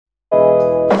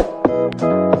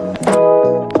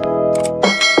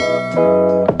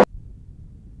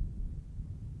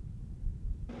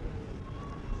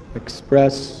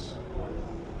Express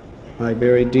my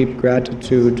very deep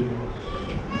gratitude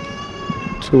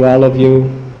to all of you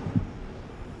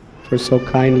for so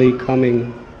kindly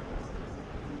coming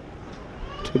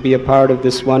to be a part of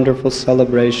this wonderful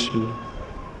celebration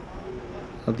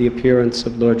of the appearance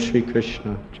of Lord Shri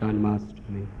Krishna,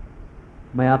 Janmashtami.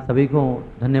 मैं आप सभी को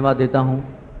धन्यवाद देता हूँ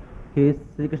कि इस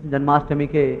श्री कृष्ण जन्माष्टमी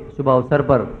के शुभ अवसर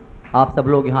पर आप सब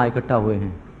लोग यहाँ इकट्ठा हुए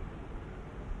हैं।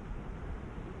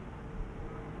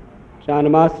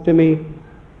 Janmashtami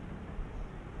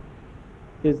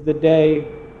is the day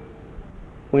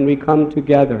when we come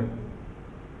together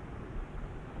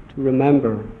to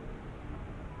remember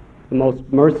the most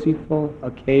merciful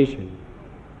occasion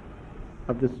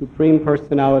of the Supreme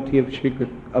Personality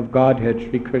of Godhead,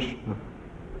 Shri Krishna,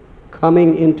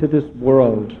 coming into this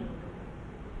world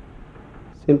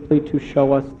simply to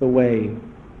show us the way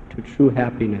to true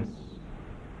happiness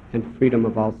and freedom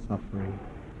of all suffering.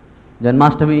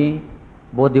 Janmashtami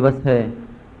वो दिवस है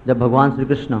जब भगवान श्री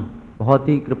कृष्ण बहुत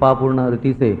ही कृपापूर्ण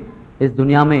रीति से इस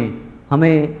दुनिया में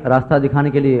हमें रास्ता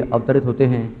दिखाने के लिए अवतरित होते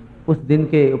हैं। उस दिन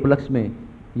के उपलक्ष्य में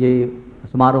ये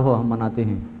समारोह हम मनाते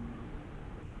हैं।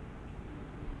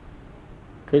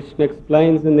 Krishna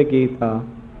explains in the Gita,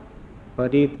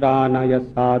 Paritranaya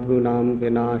sadhunam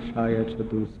vinashaya cha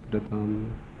duskritam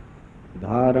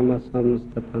dharma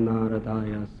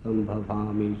samstatanaradaya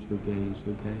sambhavami yuge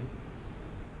yuge.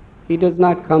 He does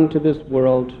not come to this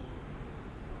world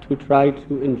to try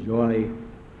to enjoy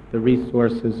the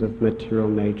resources of material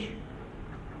nature.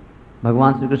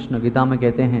 भगवान श्री कृष्ण गीता में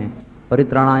कहते हैं,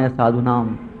 परित्राणाय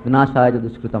साधुनाम विनाशाय च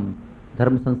दुष्कृतम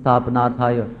धर्म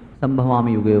संस्थापनार्थाय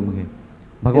संभवामि युगे युगे।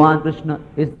 भगवान कृष्ण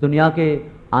इस दुनिया के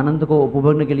आनंद को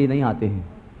उपभोगने के लिए नहीं आते हैं।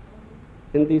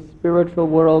 In the spiritual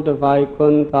world of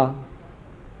Vaikuntha,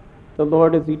 the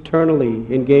Lord is eternally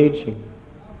engaging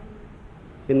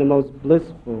in the most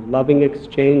blissful, loving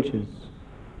exchanges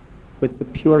with the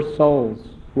pure souls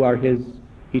who are His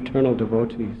eternal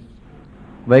devotees.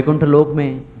 Vaikuntha लोक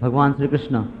में भगवान श्री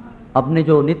कृष्ण अपने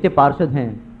जो नित्य पार्षद हैं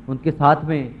उनके साथ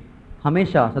में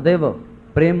हमेशा सदैव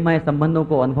प्रेममय संबंधों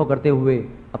को अनुभव करते हुए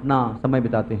अपना समय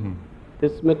बिताते हैं।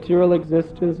 This material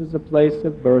existence is a place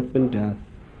of birth and death.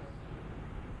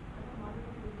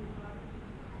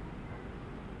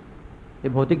 ये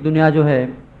भौतिक दुनिया जो है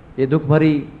ये दुख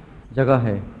भरी जगह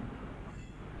है।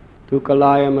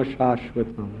 Dukalayam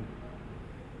ashashvatam.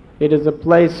 It is a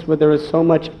place where there is so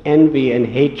much envy and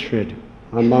hatred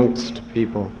amongst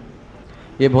people.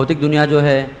 ये भौतिक दुनिया जो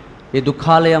है ये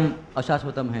दुखालयम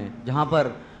अशाश्वतम है, जहाँ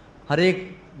पर हर एक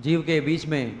जीव के बीच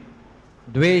में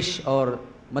द्वेष और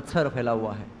मत्सर फैला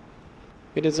हुआ है।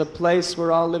 It is a place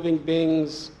where all living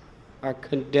beings are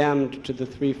condemned to the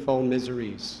threefold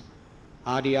miseries,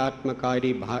 adhyatmaka,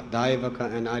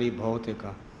 advaita, and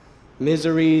adhibhautika.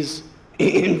 Miseries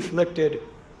inflicted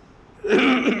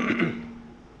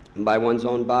by one's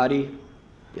own body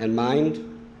and mind,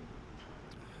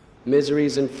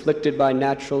 miseries inflicted by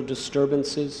natural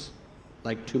disturbances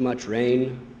like too much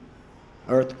rain,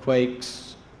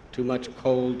 earthquakes, too much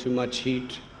cold, too much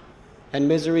heat, and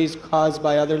miseries caused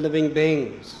by other living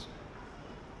beings.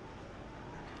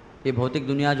 ये भौतिक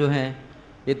दुनिया जो है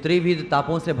ये त्रिविध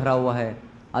तापों से भरा हुआ है,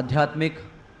 आध्यात्मिक,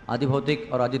 आदिभौतिक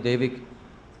और आदिदैविक।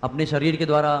 अपने शरीर के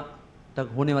द्वारा तक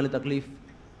होने वाली तकलीफ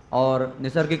और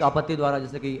नैसर्गिक आपत्ति द्वारा,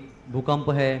 जैसे कि भूकंप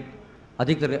है,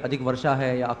 अधिक वर्षा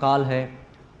है या अकाल है,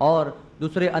 और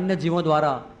दूसरे अन्य जीवों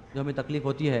द्वारा जो हमें तकलीफ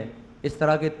होती है, इस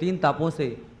तरह के तीन तापों से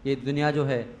ये दुनिया जो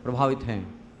है प्रभावित है।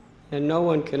 And no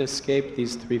one can escape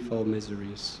these threefold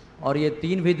miseries. और ये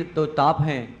तीन विध तो ताप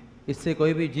हैं, इससे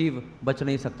कोई भी जीव बच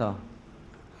नहीं सकता।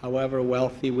 However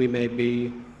wealthy we may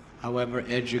be, however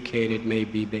educated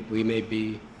we may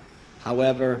be,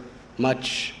 however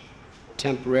much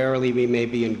temporarily we may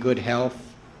be in good health,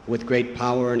 with great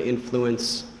power and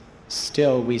influence,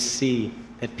 still we see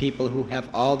that people who have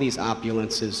all these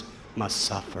opulences must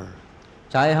suffer.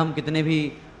 चाहे हम कितने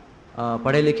भी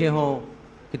पढ़े लिखे हों,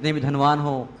 कितने भी धनवान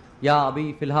हों, या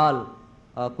अभी फ़िलहाल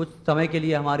कुछ समय के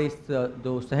लिए हमारी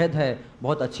जो सेहत है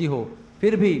बहुत अच्छी हो,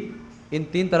 फिर भी इन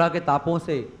तीन तरह के तापों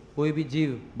से कोई भी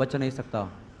जीव बच नहीं सकता।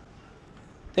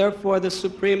 Therefore the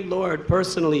Supreme Lord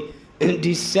personally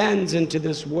descends into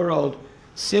this world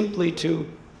simply to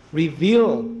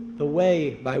reveal the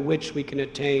way by which we can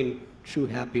attain true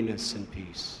happiness and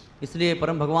peace. इसलिए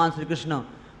परम भगवान श्री कृष्ण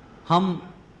हम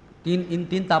इन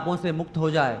तीन तापों से मुक्त हो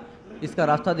जाए, इसका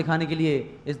रास्ता दिखाने के लिए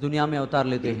इस दुनिया में अवतार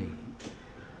लेते हैं।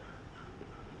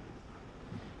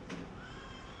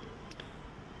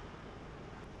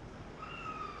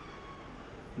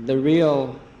 The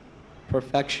real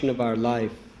perfection of our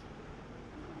life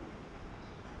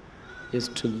is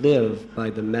to live by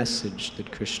the message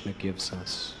that Krishna gives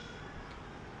us.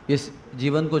 इस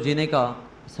जीवन को जीने का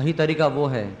सही तरीका वो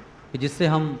है कि जिससे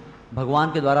हम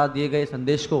भगवान के द्वारा दिए गए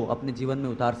संदेश को अपने जीवन में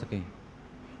उतार सकें.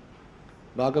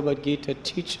 Bhagavad Gita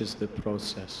teaches the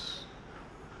process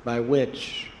by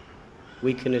which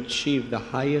we can achieve the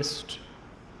highest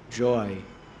joy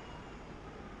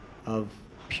of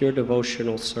pure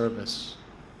devotional service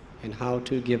and how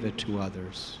to give it to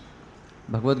others.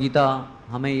 Bhagavad Gita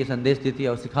हमें ये संदेश देती है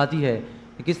और सिखाती है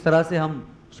कि किस तरह से हम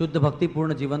शुद्ध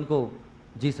भक्तिपूर्ण जीवन को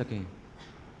जी सकें.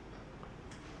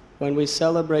 When we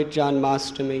celebrate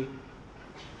Janmashtami,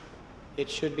 it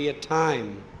should be a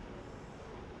time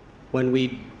when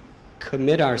we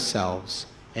commit ourselves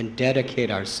and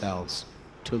dedicate ourselves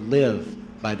to live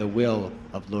by the will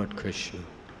of Lord Krishna.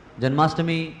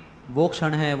 Janmashtami वो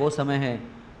क्षण है, वो समय है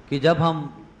कि जब हम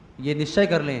ये निश्चय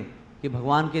कर लें कि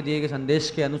भगवान के दिए गए संदेश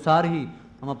के अनुसार ही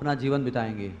हम अपना जीवन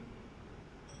बिताएंगे.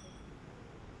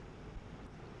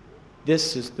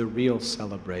 This is the real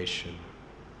celebration.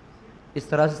 इस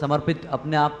तरह से समर्पित,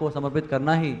 अपने आप को समर्पित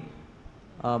करना ही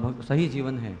सही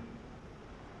जीवन है.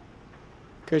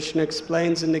 Krishna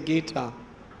explains in the Gita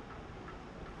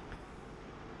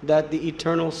that the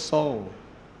eternal soul,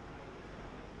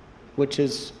 which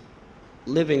is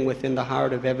living within the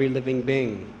heart of every living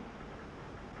being,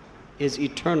 is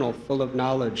eternal, full of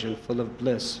knowledge and full of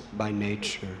bliss by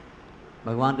nature.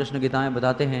 भगवान कृष्ण गीता में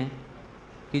बताते हैं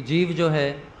कि जीव जो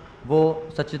है वो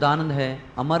सच्चिदानंद है,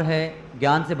 अमर है,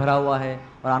 ज्ञान से भरा हुआ है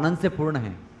और आनंद से पूर्ण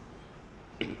है.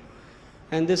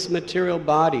 And this material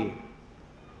body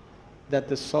that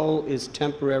the soul is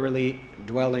temporarily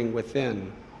dwelling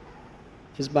within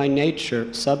is by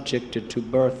nature subjected to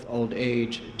birth, old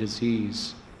age,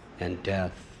 disease and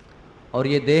death. और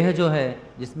ये देह जो है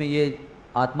जिसमें ये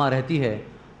आत्मा रहती है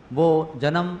वो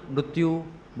जन्म, मृत्यु,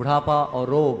 बुढ़ापा और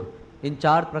रोग, इन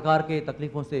 4 प्रकार के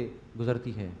तकलीफों से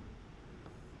गुजरती है.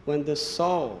 When the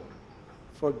soul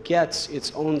forgets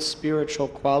its own spiritual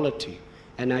quality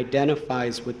and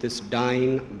identifies with this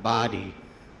dying body,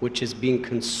 which is being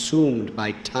consumed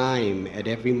by time at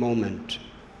every moment,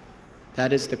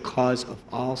 that is the cause of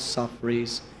all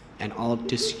sufferings and all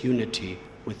disunity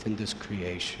within this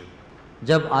creation.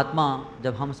 जब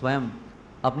हम स्वयं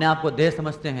अपने आप को देह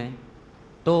समझते हैं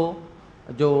तो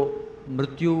जो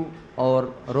मृत्यु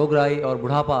और रोगराई और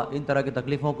बुढ़ापा, इन तरह की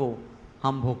तकलीफ़ों को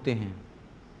हम भोगते हैं.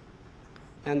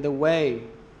 And the way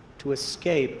to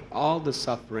escape all the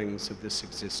sufferings of this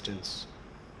existence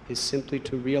is simply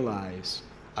to realize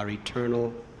our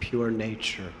eternal pure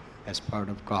nature as part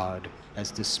of God,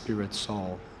 as the spirit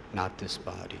soul, not this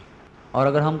body. और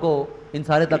अगर हमको इन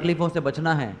सारे तकलीफ़ों से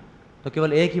बचना है तो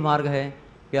केवल एक ही मार्ग है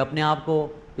कि अपने आप को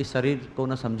इस शरीर को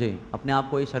न समझें, अपने आप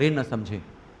को इस शरीर न समझें.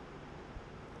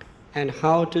 And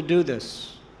how to do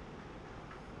this?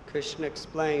 Krishna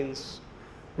explains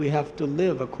we have to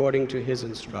live according to his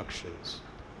instructions.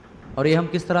 और ये हम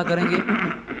किस तरह करेंगे?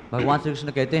 भगवान श्री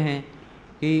कृष्ण कहते हैं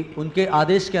कि उनके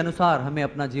आदेश के अनुसार हमें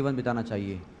अपना जीवन बिताना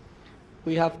चाहिए.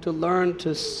 We have to learn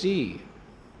to see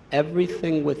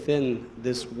everything within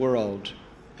this world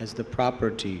as the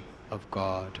property of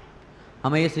God.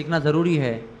 हमें ये सीखना ज़रूरी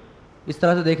है, इस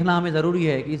तरह से देखना हमें ज़रूरी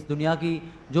है कि इस दुनिया की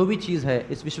जो भी चीज़ है,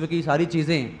 इस विश्व की सारी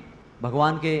चीज़ें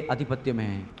भगवान के आधिपत्य में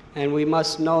हैं. And we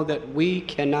must know that we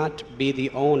cannot be the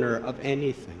owner of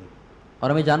anything.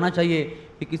 और हमें जानना चाहिए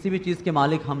कि किसी भी चीज़ के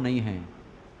मालिक हम नहीं हैं.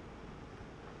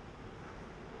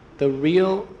 The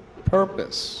real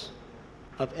purpose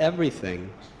of everything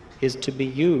is to be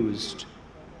used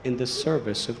in the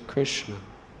service of Krishna.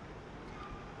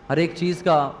 हर एक चीज़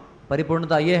का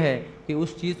परिपूर्णता ये है कि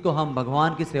उस चीज़ को हम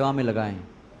भगवान की सेवा में लगाएं.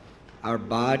 Our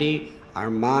body, our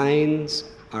minds,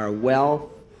 our wealth,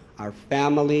 our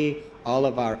family, all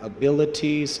of our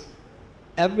abilities,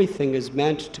 everything is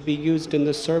meant to be used in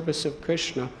the service of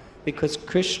Krishna because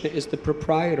Krishna is the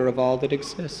proprietor of all that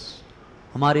exists.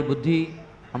 हमारी बुद्धि,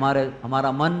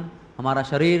 हमारा मन, हमारा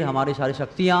शरीर, हमारी सारी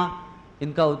शक्तियाँ,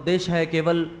 इनका उद्देश्य है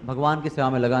केवल भगवान की सेवा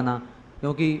में लगाना,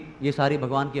 क्योंकि ये सारी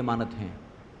भगवान की अमानत हैं.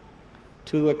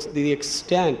 To the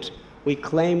extent we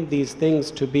claim these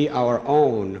things to be our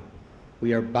own,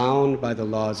 we are bound by the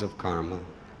laws of karma.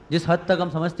 जिस हद तक हम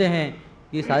समझते हैं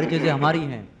कि ये सारी चीज़ें हमारी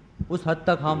हैं, उस हद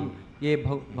तक हम ये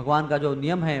भगवान का जो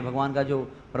नियम है, भगवान का जो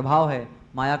प्रभाव है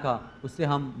माया का, उससे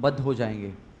हम बद्ध हो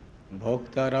जाएंगे.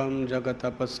 भोक्तारम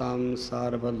जगतपसाम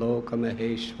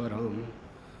सार्वलोकमहेश्वरम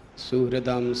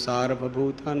सुहृदम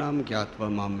सार्वभूतानां ज्ञात्वा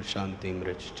मां शांतिं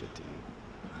रक्षति.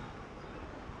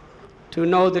 To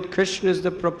know that Krishna is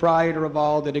the proprietor of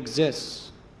all that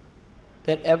exists,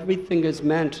 that everything is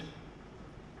meant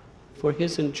for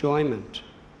his enjoyment,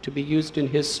 to be used in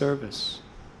His service,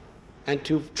 and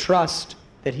to trust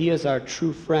that He is our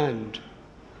true friend.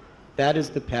 That is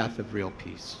the path of real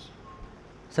peace.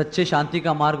 सच्चे शांति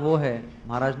का मार्ग वो है,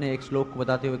 महाराज ने एक श्लोक को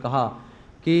बताते हुए कहा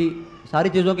कि सारी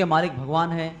चीज़ों के मालिक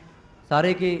भगवान हैं,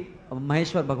 सारे के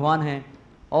महेश्वर भगवान हैं,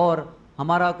 और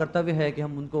हमारा कर्तव्य है कि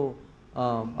हम उनको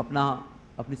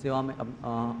अपनी सेवा में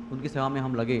उनकी सेवा में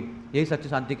हम लगे। यही सच्ची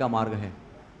शांति का मार्ग है।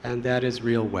 And that is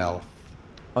real wealth.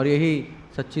 और यही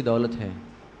सच्ची दौलत है।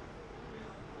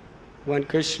 When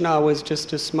Krishna was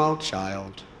just a small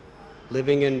child,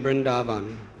 living in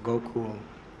Vrindavan, Gokul,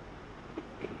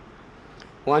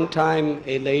 one time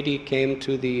a lady came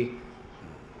to the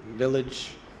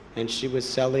village and she was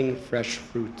selling fresh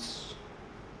fruits.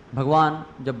 भगवान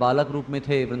जब बालक रूप में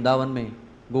थे, वृंदावन में,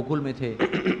 गोकुल में थे,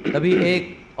 तभी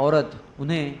एक औरत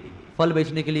उन्हें फल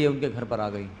बेचने के लिए उनके घर पर आ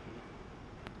गई।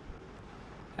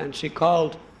 And she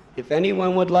called, if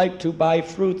anyone would like to buy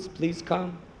fruits, please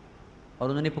come. और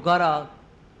उन्होंने पुकारा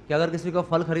कि अगर किसी को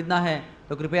फल खरीदना है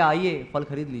तो कृपया आइए, फल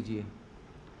खरीद लीजिए।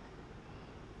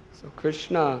 So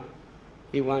Krishna,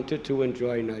 he wanted to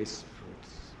enjoy nice fruits.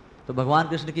 तो भगवान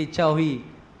कृष्ण की इच्छा हुई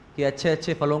कि अच्छे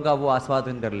अच्छे फलों का वो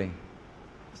आस्वादन कर लें।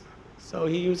 So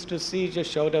he used to see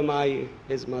𝙎𝙎𝑘𝙼𝙍𝙍,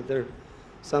 his mother,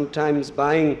 sometimes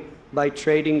by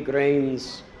trading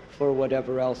grains for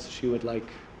whatever else she would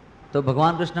like. तो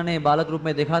भगवान कृष्ण ने बालक रूप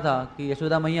में देखा था कि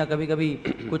यशोदा मैया कभी कभी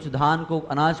कुछ धान को,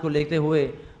 अनाज को लेते हुए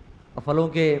फलों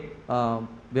के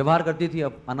व्यवहार करती थी,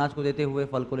 अनाज को देते हुए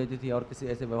फल को लेती थी और किसी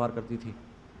ऐसे व्यवहार करती थी।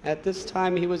 At this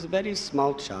time he was a very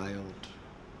small child,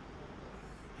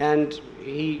 and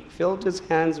he filled his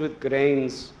hands with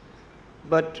grains,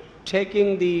 but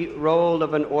taking the role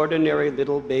of an ordinary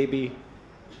little baby,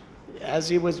 as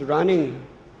he was running,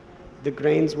 the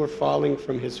grains were falling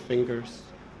from his fingers.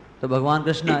 तो भगवान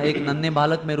कृष्ण एक नन्हे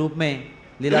बालक में रूप में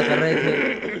लीला कर रहे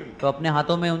थे, तो अपने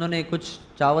हाथों में उन्होंने कुछ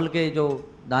चावल के जो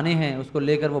दाने हैं उसको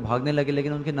लेकर वो भागने लगे,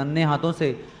 लेकिन उनके नन्हे हाथों से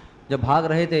जब भाग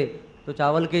रहे थे तो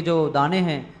चावल के जो दाने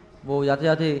हैं वो जाते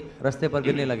जाते रास्ते पर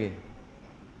गिरने लगे।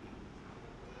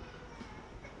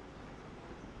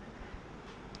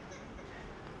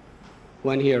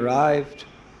 When he arrived,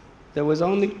 there was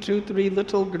only 2-3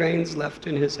 little grains left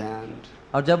in his hand.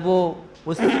 और जब वो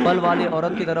उस फल वाली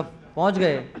औरत की तरफ पहुंच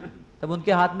गए तब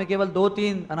उनके हाथ में केवल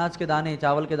 2-3 अनाज के दाने,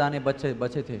 चावल के दाने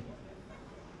बचे थे।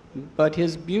 But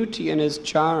his beauty and his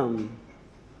charm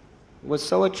was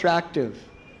so attractive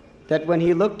that when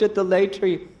he looked at the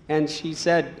lady and she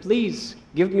said, "Please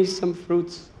give me some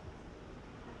fruits,"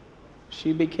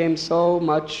 she became so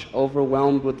much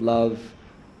overwhelmed with love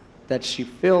that she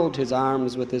filled his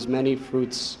arms with as many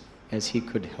fruits as he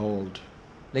could hold.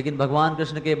 लेकिन भगवान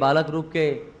कृष्ण के बालक रूप के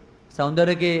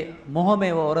सौंदर्य के मोह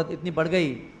में वो औरत इतनी पड़ गई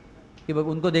कि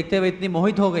उनको देखते हुए इतनी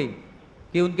मोहित हो गई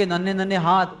कि उनके नन्हे नन्हे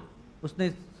हाथ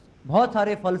उसने बहुत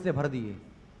सारे फल से भर दिए।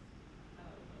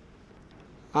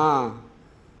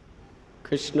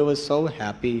 Krishna was so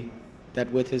happy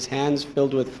that with his hands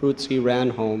filled with fruits he ran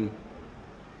home.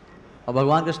 और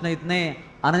भगवान कृष्ण इतने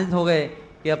आनंदित हो गए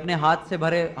कि अपने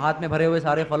हाथ में भरे हुए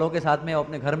सारे फलों के साथ में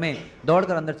अपने घर में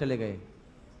दौड़कर अंदर चले गए।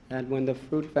 And when the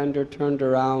fruit vendor turned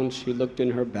around, she looked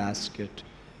in her basket,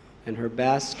 and her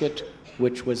basket,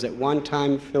 which was at one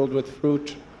time filled with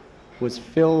fruit, was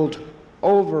filled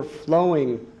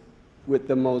overflowing with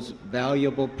the most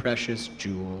valuable precious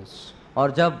jewels.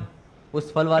 और जब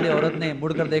उस फल वाली औरत ने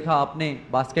मुड़कर देखा अपने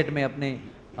बास्केट में, अपने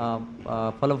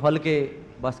फल के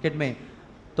बास्केट में,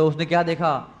 तो उसने क्या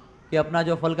देखा कि अपना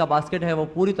जो फल का बास्केट है वो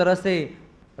पूरी तरह से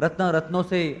रत्नों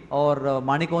से और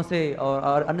माणिकों से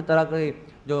और अन्य तरह के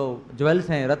जो ज्वेल्स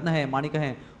हैं, रत्न हैं, माणिक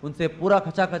हैं, उनसे पूरा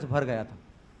खचाखच भर गया था।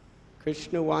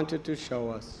 Krishna wanted to show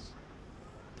us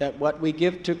that what we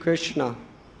give to Krishna,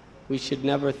 we should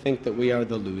never think that we are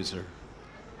the loser.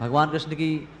 भगवान कृष्ण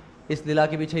की इस लीला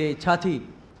के पीछे ये इच्छा थी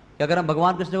कि अगर हम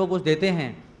भगवान कृष्ण को कुछ देते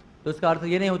हैं तो इसका अर्थ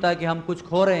ये नहीं होता कि हम कुछ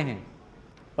खो रहे हैं।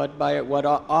 But by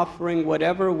offering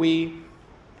whatever we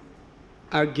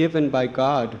are given by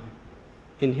God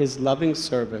in His loving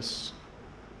service,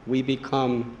 we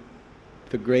become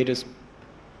the greatest,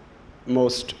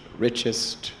 most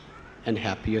richest and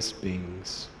happiest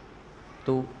beings.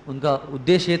 तो उनका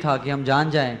उद्देश्य ये था कि हम जान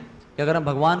जाएं कि अगर हम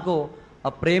भगवान को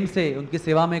अब प्रेम से उनकी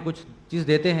सेवा में कुछ चीज़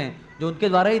देते हैं जो उनके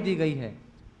द्वारा ही दी गई है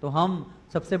तो हम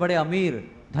सबसे बड़े अमीर,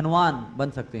 धनवान बन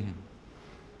सकते हैं।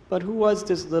 But who was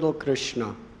this little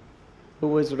Krishna who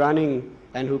was running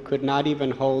and who could not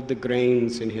even hold the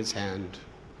grains in his hand?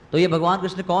 तो ये भगवान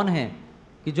कृष्ण कौन है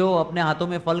कि जो अपने हाथों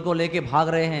में फल को लेके भाग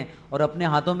रहे हैं और अपने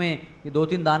हाथों में ये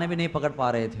 2-3 दाने भी नहीं पकड़ पा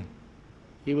रहे थे।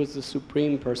 He was the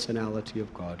supreme personality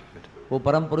of Godhead. वो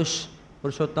परम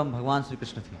पुरुषोत्तम भगवान श्री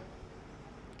कृष्ण थे।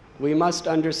 We must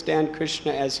understand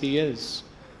Krishna as he is,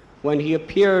 when he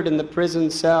appeared in the prison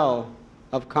cell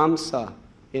of Kamsa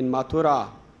in Mathura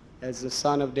as the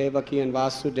son of Devaki and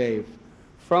Vasudeva,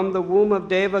 from the womb of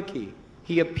Devaki,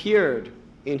 he appeared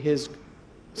in his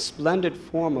splendid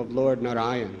form of Lord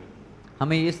Narayan.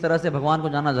 हमें इस तरह से भगवान को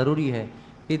जानना ज़रूरी है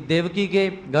कि देवकी के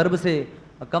गर्भ से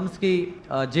कंस की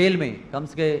जेल में,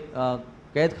 कंस के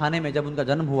कैद खाने में जब उनका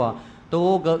जन्म हुआ तो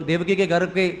वो देवकी के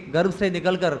गर्भ से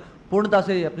निकलकर पूर्णता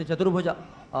से अपने चतुर्भुज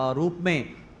रूप में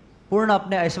पूर्ण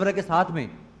अपने ऐश्वर्य के साथ में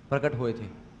प्रकट हुए थे.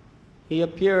 He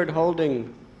appeared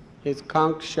holding his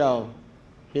conch shell,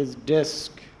 his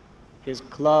disc, his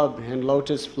club and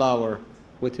lotus flower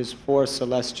with his 4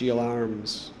 celestial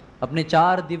arms. अपने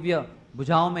 4 दिव्य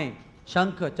भुजाओं में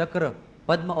शंख, चक्र,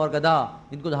 पद्म और गदा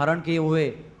इनको धारण किए हुए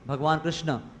भगवान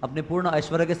कृष्ण अपने पूर्ण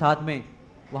ऐश्वर्य के साथ में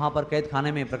वहाँ पर कैद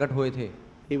खाने में प्रकट हुए थे.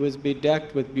 He was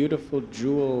bedecked with beautiful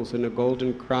jewels and a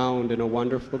golden crown and a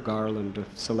wonderful garland of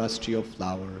celestial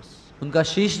flowers. उनका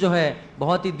शीश जो है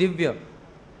बहुत ही दिव्य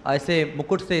ऐसे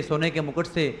मुकुट से, सोने के मुकुट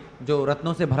से जो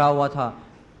रत्नों से भरा हुआ था,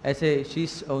 ऐसे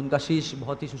शीश, उनका शीश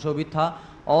बहुत ही सुशोभित था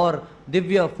और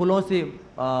दिव्य फूलों से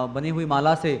बनी हुई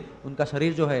माला से उनका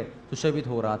शरीर जो है सुशोभित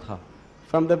हो रहा था.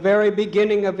 From the very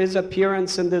beginning of his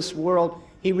appearance in this world,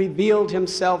 he revealed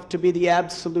himself to be the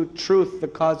absolute truth, the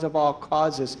cause of all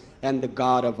causes and the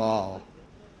God of all.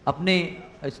 अपने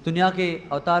इस दुनिया के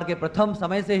अवतार के प्रथम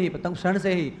समय से ही, प्रथम क्षण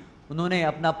से ही उन्होंने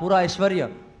अपना पूरा ऐश्वर्य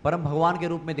परम भगवान के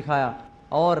रूप में दिखाया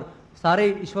और सारे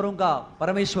ईश्वरों का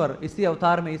परमेश्वर इसी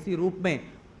अवतार में, इसी रूप में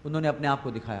उन्होंने अपने आप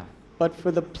को दिखाया. But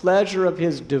for the pleasure of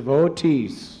his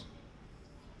devotees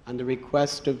and the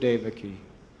request of Devaki,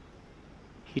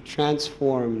 he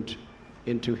transformed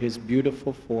into his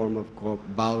beautiful form of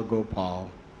Bal Gopal.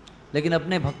 लेकिन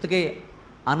अपने भक्त के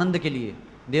आनंद के लिए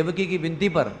देवकी की विनती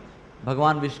पर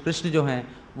भगवान विष्णु कृष्ण जो हैं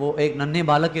वो एक नन्हे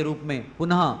बालक के रूप में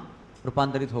पुनः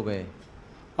रूपांतरित हो गए.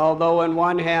 Although on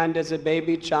one hand as a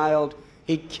baby child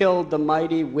he killed the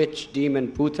mighty witch demon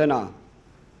Putana,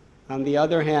 on the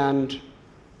other hand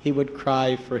he would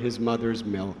cry for his mother's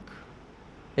milk.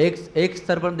 एक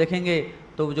स्तर पर देखेंगे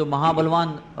तो जो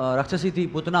महाबलवान राक्षसी थी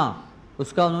पुतना,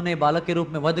 उसका उन्होंने बालक के रूप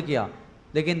में वध किया,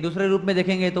 लेकिन दूसरे रूप में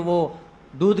देखेंगे तो वो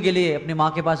दूध के लिए अपनी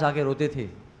माँ के पास आके रोते थे.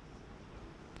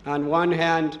 On one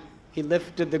hand he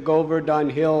lifted the Govardhan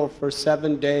hill for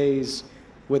 7 days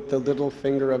with the little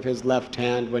finger of his left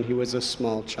hand when he was a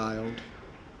small child.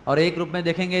 और एक रूप में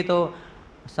देखेंगे तो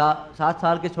 7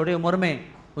 साल के छोटे उम्र में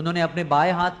उन्होंने अपने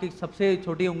बाएं हाथ की सबसे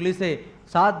छोटी उंगली से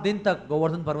 7 दिन तक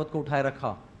गोवर्धन पर्वत को उठाए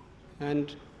रखा.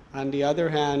 And on the other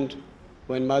hand,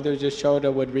 when Mother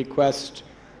Yashoda would request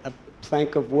a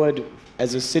plank of wood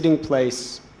as a sitting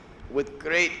place, with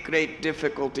great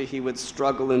difficulty he would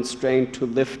struggle and strain to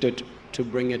lift it to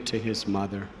bring it to his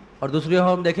mother. और दूसरी ओर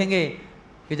हम देखेंगे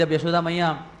कि जब यशोदा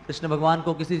मैया कृष्ण भगवान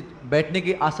को किसी बैठने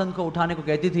के आसन को उठाने को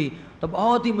कहती थी तो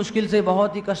बहुत ही मुश्किल से,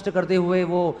 बहुत ही कष्ट करते हुए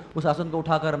वो उस आसन को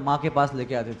उठाकर माँ के पास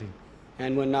लेके आते थे.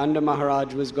 And when Nanda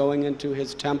Maharaj was going into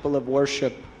his temple of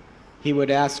worship, he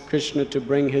would ask Krishna to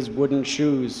bring his wooden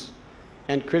shoes,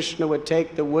 and Krishna would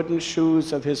take the wooden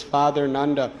shoes of his father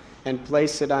Nanda and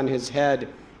place it on his head,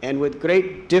 and with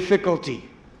great difficulty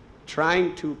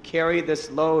trying to carry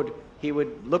this load, he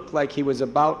would look like he was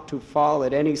about to fall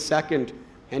at any second,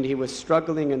 and he was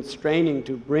struggling and straining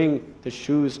to bring the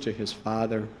shoes to his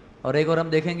father. और एक और हम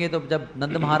देखेंगे तो जब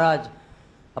नंद महाराज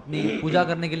अपनी पूजा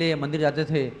करने के लिए मंदिर जाते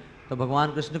थे तो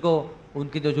भगवान कृष्ण को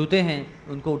उनके जो जूते हैं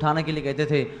उनको उठाने के लिए कहते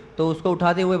थे, तो उसको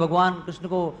उठाते हुए भगवान कृष्ण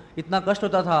को इतना कष्ट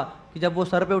होता था कि जब वो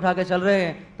सर पे उठा के चल रहे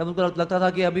हैं तब उनको लगता था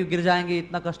कि अभी गिर जाएंगे,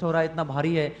 इतना कष्ट हो रहा है, इतना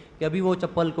भारी है कि अभी वो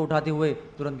चप्पल को उठाते हुए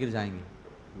तुरंत गिर जाएंगे.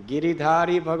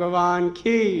 गिरिधारी भगवान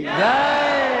की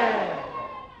जय.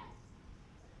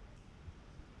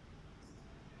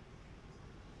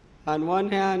 On one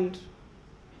hand,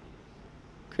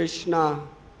 Krishna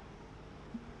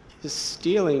is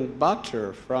stealing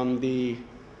butter from the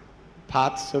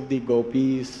pots of the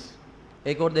gopis.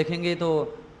 एक और देखेंगे तो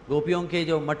गोपियों के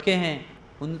जो मटके हैं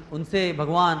उनसे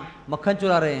भगवान मक्खन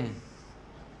चुरा रहे हैं.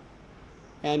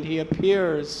 And he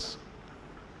appears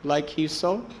like he's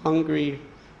so hungry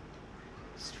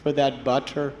for that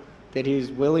butter that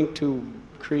he's willing to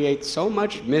create so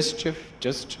much mischief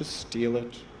just to steal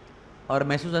it. और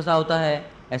महसूस ऐसा होता है,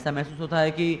 ऐसा महसूस होता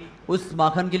है कि उस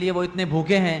माखन के लिए वो इतने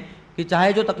भूखे हैं कि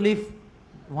चाहे जो तकलीफ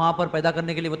वहाँ पर पैदा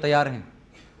करने के लिए वो तैयार हैं.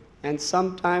 And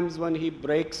sometimes when he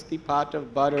breaks the pot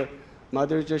of butter,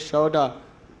 Mother Yashoda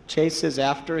chases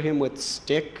after him with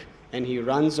stick and he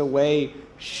runs away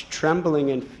trembling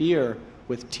in fear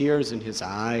with tears in his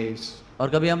eyes. और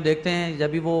कभी हम देखते हैं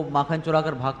जब भी वो माखन चुरा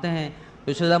कर भागते हैं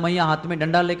तो यशोदा मैया हाथ में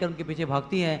डंडा लेकर उनके पीछे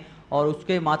भागती हैं और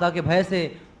उसके माता के भय से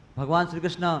भगवान श्री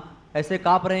कृष्ण ऐसे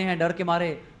काँप रहे हैं डर के मारे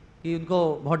कि उनको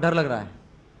बहुत डर लग रहा है।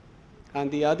 On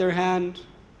the other hand,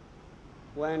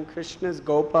 when Krishna's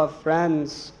Gopa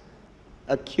friends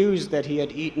accused that he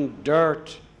had eaten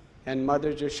dirt and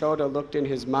Mother Yashoda looked in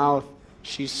his mouth,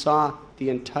 she saw the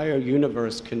entire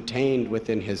universe contained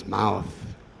within his mouth.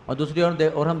 और दूसरी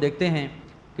ओर हम देखते हैं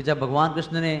कि जब भगवान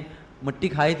कृष्ण ने मिट्टी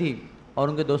खाई थी और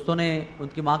उनके दोस्तों ने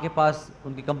उनकी माँ के पास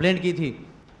उनकी कंप्लेंट की थी,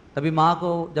 तभी माँ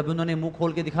को जब उन्होंने मुंह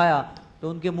खोल के दिखाया तो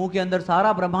उनके मुंह के अंदर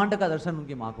सारा ब्रह्मांड का दर्शन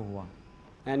उनकी माँ को हुआ।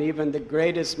 And even the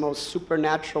greatest, most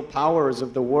supernatural powers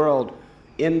of the world,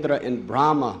 Indra and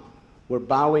Brahma, were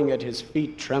bowing at his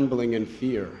feet, trembling in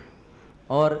fear.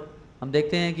 और हम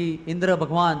देखते हैं कि इंद्र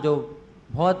भगवान जो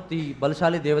बहुत ही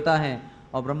बलशाली देवता हैं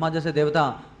और ब्रह्मा जैसे देवता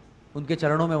उनके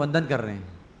चरणों में वंदन कर रहे हैं।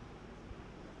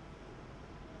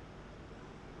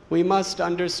 We must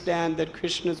understand that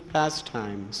Krishna's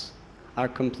pastimes are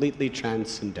completely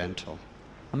transcendental.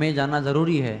 हमें ये जानना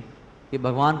ज़रूरी है कि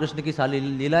भगवान कृष्ण की सारी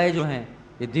लीलाएं जो हैं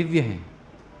ये दिव्य हैं।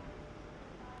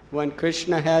 When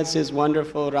Krishna has his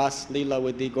wonderful Ras Leela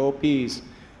with the gopis,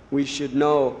 we should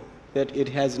know that it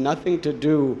has nothing to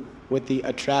do with the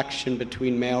attraction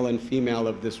between male and female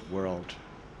of this world.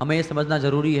 हमें ये समझना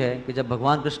ज़रूरी है कि जब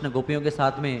भगवान कृष्ण गोपियों के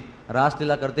साथ में रास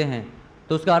लीला करते हैं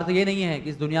तो उसका अर्थ ये नहीं है कि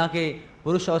इस दुनिया के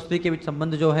पुरुष और स्त्री के बीच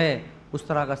संबंध जो है उस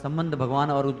तरह का संबंध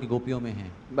भगवान और उनकी गोपियों में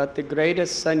है। But the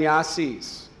greatest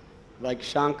sannyasis like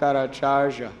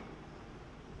Shankaracharya,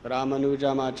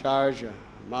 Ramanujamacharya,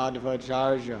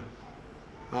 Madhvacharya,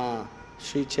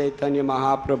 Sri Chaitanya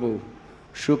Mahaprabhu,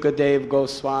 𝙒𝙀𝙇𝘾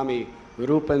Goswami,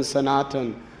 Rupa and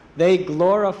Sanatan, they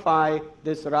glorify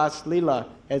this Ras Leela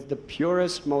as the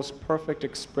purest, most perfect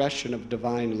expression of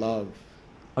divine love.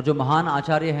 और जो महान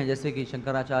आचार्य हैं जैसे कि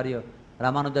शंकराचार्य,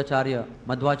 रामानुजाचार्य,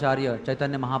 मध्वाचार्य,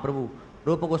 चैतन्य महाप्रभु,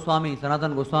 रूप गोस्वामी,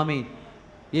 सनातन गोस्वामी,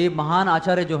 ये महान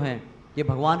आचार्य जो हैं ये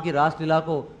भगवान की रास लीला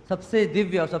को सबसे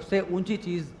दिव्य और सबसे ऊंची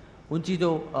चीज़, ऊंची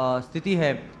जो स्थिति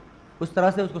है उस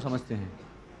तरह से उसको समझते हैं।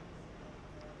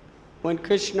 When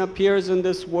Krishna appears in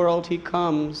this world, he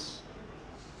comes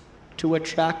to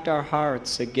attract our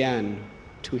hearts again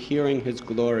to hearing his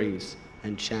glories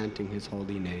and chanting his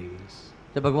holy names.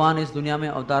 जब भगवान इस दुनिया में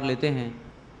अवतार लेते हैं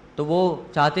तो वो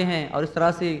चाहते हैं और इस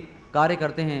तरह से कार्य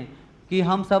करते हैं कि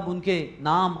हम सब उनके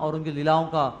नाम और उनकी लीलाओं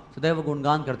का सदैव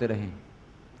गुणगान करते रहें।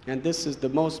 And this is the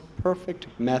most perfect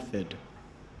method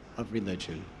of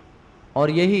religion.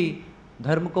 और यही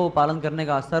धर्म को पालन करने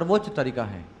का सर्वोच्च तरीका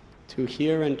है। To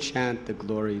hear and chant the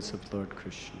glories of Lord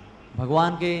Krishna.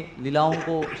 भगवान के लीलाओं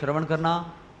को श्रवण करना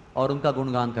और उनका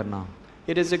गुणगान करना।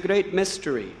 It is a great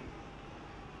mystery.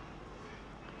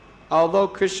 Although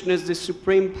Krishna is the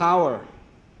supreme power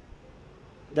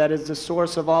that is the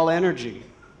source of all energy,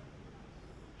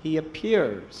 he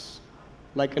appears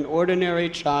like an ordinary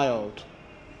child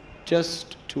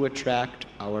just to attract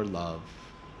our love.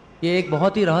 ये एक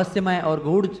बहुत ही रहस्यमय और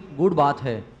गूढ़ बात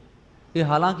है कि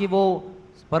हालांकि वो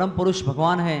परम पुरुष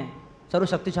भगवान हैं,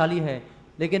 सर्वशक्तिशाली है,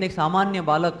 लेकिन एक सामान्य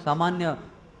बालक, सामान्य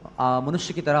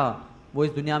मनुष्य की तरह वो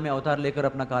इस दुनिया में अवतार लेकर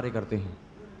अपना कार्य करते हैं।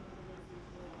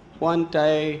 One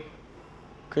day,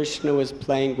 Krishna was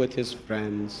playing with his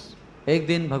friends. एक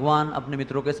दिन भगवान अपने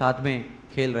मित्रों के साथ में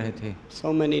खेल रहे थे।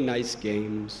 So many nice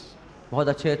games. बहुत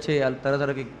अच्छे तरह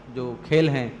तरह के जो खेल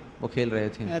हैं वो खेल रहे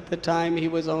थे। At the time, he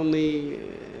was only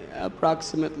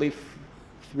approximately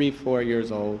 3-4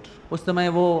 years old. उस समय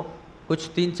वो कुछ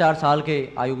 3-4 साल के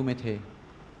आयु में थे।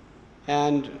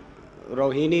 And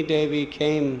Rohini Devi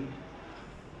came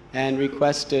and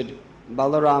requested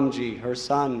Balaramji, her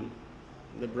son,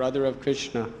 the brother of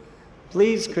Krishna,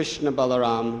 please Krishna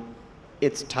Balaram,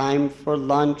 it's time for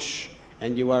lunch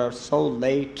and you are so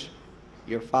late,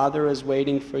 your father is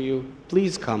waiting for you,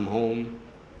 please come home.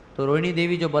 तो रोहिणी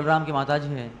देवी जो बलराम की माताजी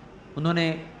हैं उन्होंने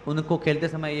उनको खेलते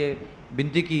समय ये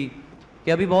विनती की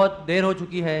कि अभी बहुत देर हो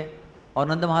चुकी है और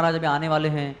नंद महाराज अभी आने वाले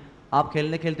हैं, आप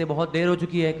खेलने खेलते बहुत देर हो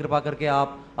चुकी है, कृपा करके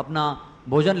आप अपना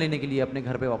भोजन लेने के लिए अपने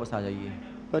घर पे वापस आ जाइए।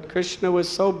 But Krishna was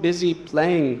so busy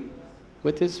playing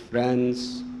with his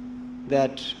friends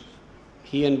that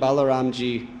he and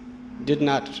Balaramji did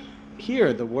not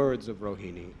hear the words of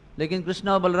Rohini. लेकिन कृष्ण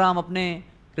और बलराम अपने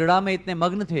क्रीड़ा में इतने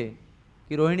मग्न थे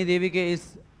कि रोहिणी देवी के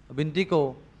इस विनती को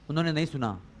उन्होंने नहीं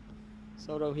सुना।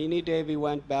 So Rohini Devi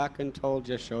went back and told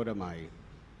Yashoda Mai.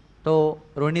 तो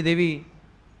रोहिणी देवी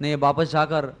ने वापस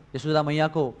जाकर यशोदा मैया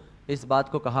को इस बात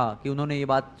को कहा कि उन्होंने ये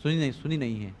बात सुनी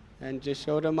नहीं है। And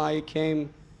Yashoda Mai came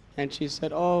and she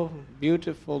said, oh,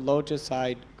 beautiful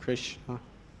lotus-eyed Krishna,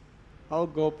 oh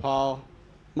Gopal,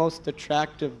 most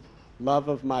attractive love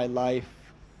of my life,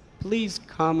 please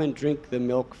come and drink the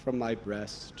milk from my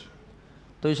breast.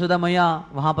 तो यशोदा मैया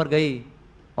वहाँ पर गई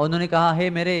और उन्होंने कहा, हे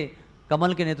मेरे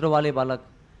कमल के नेत्रों वाले बालक,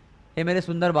 हे मेरे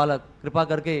सुंदर बालक, कृपा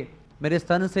करके मेरे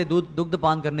स्तन से दुग्ध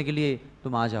पान करने के लिए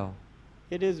तुम आ जाओ।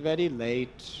 It is very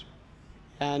late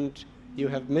and you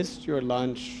have missed your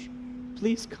lunch.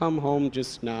 Please come home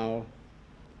just now.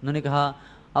 उन्होंने कहा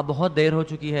अब बहुत देर हो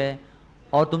चुकी है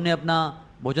और तुमने अपना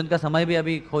भोजन का समय भी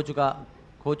अभी खो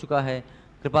चुका है,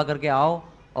 कृपा करके आओ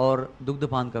और दुग्ध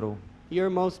पान करो। Your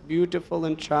most beautiful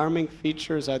and charming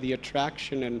features are the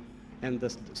attraction and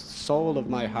the soul of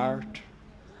my heart.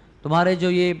 तुम्हारे जो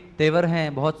ये तेवर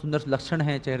हैं, बहुत सुंदर लक्षण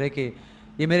हैं चेहरे के,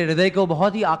 ये मेरे हृदय को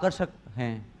बहुत ही आकर्षक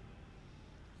हैं।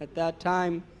 At that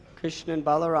time, Krishna and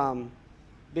Balaram,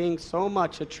 being so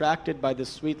much attracted by the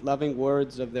sweet loving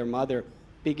words of their mother,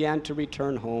 began to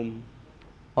return home.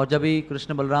 और जब भी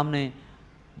कृष्ण बलराम ने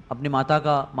अपनी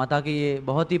माता के ये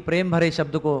बहुत ही प्रेम भरे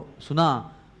शब्द को सुना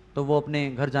तो वो अपने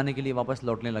घर जाने के लिए वापस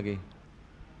लौटने लगे।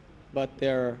 But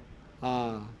their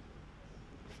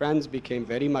friends became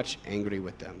very much angry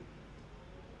with them.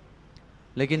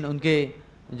 लेकिन उनके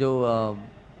जो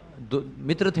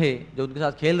मित्र थे, जो उनके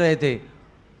साथ खेल रहे थे,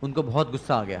 उनको बहुत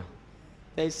गुस्सा आ गया।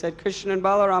 They said, Krishna and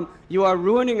Balaram, you are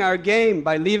ruining our game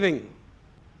by leaving.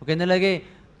 वो कहने लगे,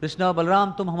 कृष्ण और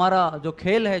बलराम, तुम हमारा जो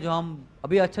खेल है, जो हम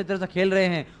अभी अच्छे तरह से खेल रहे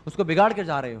हैं, उसको बिगाड़ कर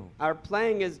जा रहे हो। Our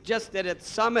playing is just at its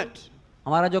summit.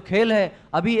 हमारा जो खेल है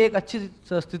अभी एक अच्छी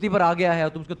स्थिति पर आ गया है और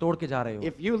तुम उसको तोड़ के जा रहे हो।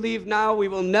 If you leave now, we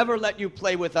will never let you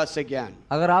play with us again.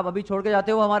 अगर आप अभी छोड़ के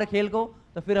जाते हो हमारे खेल को,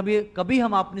 तो फिर अभी कभी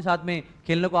हम अपने साथ में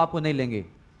खेलने को आपको नहीं लेंगे।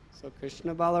 So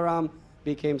Krishna Balaram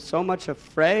became so much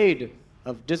afraid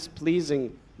of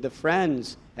displeasing the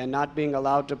friends and not being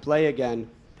allowed to play again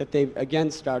that they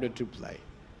again started to play.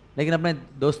 लेकिन अपने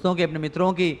दोस्तों के, अपने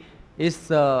मित्रों की इस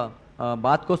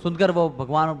बात को सुनकर वो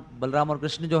भगवान बलराम और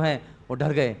कृष्ण जो हैं वो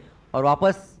डर गए और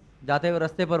वापस जाते हुए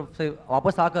रास्ते पर से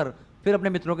वापस आकर फिर अपने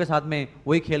मित्रों के साथ में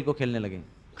वही खेल को खेलने लगे।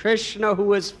 Krishna,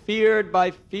 who is feared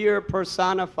by fear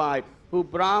personified, who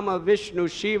Brahma, Vishnu,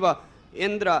 Shiva,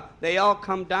 Indra, they all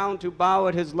come down to bow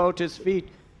at his lotus feet.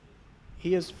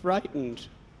 He is frightened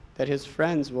that his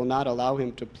friends will not allow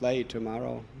him to play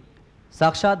tomorrow.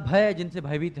 साक्षात भय जिनसे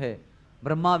भयभीत है,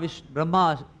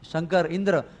 ब्रह्मा, शंकर,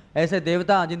 इंद्र ऐसे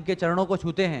देवता जिनके चरणों को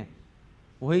छूते हैं,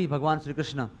 वही भगवान श्री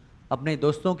कृष्ण अपने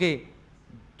दोस्तों के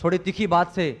थोड़ी तीखी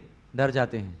बात से डर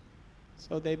जाते हैं।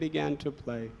 So they began to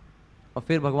play. और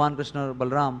फिर भगवान कृष्ण और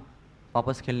बलराम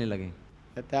वापस खेलने लगे।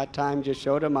 At that time,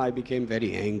 Yashoda Mai became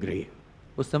very angry.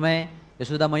 उस समय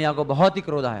यशोदा मैया को बहुत ही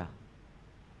क्रोध आया।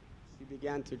 She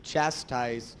began to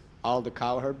chastise all the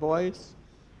cowherd boys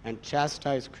and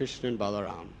chastise Krishna and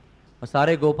Balaram. और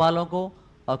सारे गोपालों को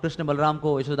और कृष्ण बलराम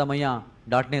को यशोदा मैया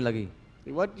डांटने लगी।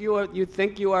 What you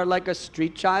think you are like a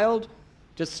street child,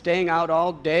 just staying out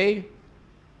all day?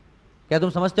 क्या तुम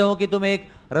समझते हो कि तुम एक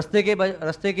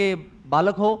रास्ते के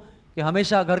बालक हो कि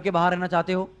हमेशा घर के बाहर रहना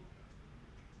चाहते हो?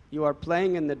 You are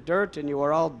playing in the dirt and you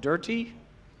are all dirty.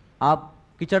 आप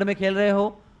कीचड़ में खेल रहे हो,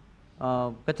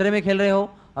 कचरे में खेल रहे हो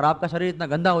और आपका शरीर इतना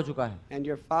गंदा हो चुका है। And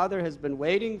your father has been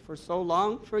waiting for so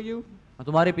long for you. और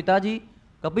तुम्हारे पिताजी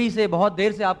कभी से बहुत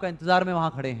देर से आपका इंतजार में वहां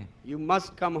खड़े हैं। You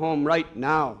must come home right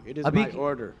now. It is my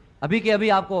order. अभी के अभी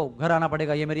आपको घर आना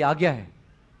पड़ेगा, ये मेरी आज्ञा है।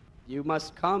 You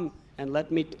must come and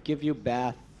let me give you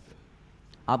bath.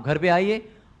 आप घर पे आइए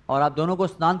और आप दोनों को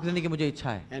स्नान करने की मुझे इच्छा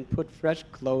है। And put fresh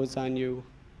clothes on you.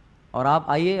 और आप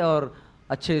आइए और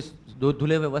अच्छे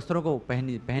धुले हुए वस्त्रों को पहन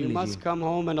You must लीजिए। come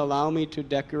home and allow me to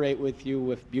decorate with you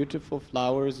with beautiful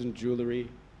flowers and jewelry.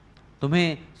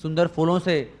 तुम्हें सुंदर फूलों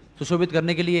से सुशोभित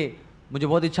करने के लिए मुझे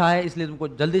बहुत इच्छा है, इसलिए तुमको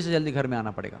जल्दी से जल्दी घर में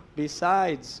आना पड़ेगा।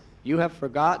 Besides, you have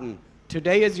forgotten,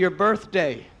 today is your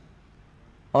birthday.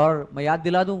 और मैं याद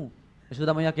दिला दूं,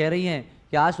 यशोदा मैया कह रही हैं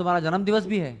कि आज तुम्हारा जन्म दिवस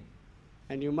भी है।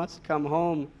 And you must come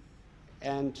home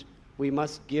and we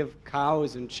must give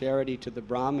cows in charity to the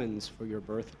Brahmins for your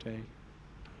birthday.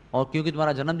 और क्योंकि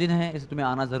तुम्हारा जन्मदिन है इसलिए तुम्हें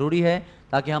आना जरूरी है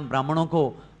ताकि हम ब्राह्मणों को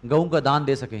गऊ का दान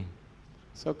दे सकें।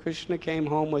 So Krishna came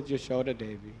home with Yashoda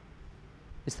Devi.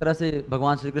 इस तरह से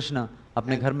भगवान श्री कृष्ण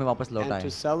अपने घर में वापस लौट And आए।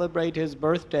 to celebrate his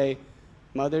birthday,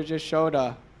 Mother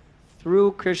Yashoda,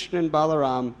 through Krishna and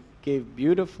Balaram, gave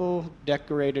beautiful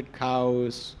decorated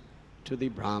cows to the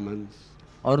Brahmins.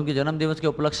 और उनके जन्म दिवस के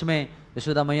उपलक्ष्य में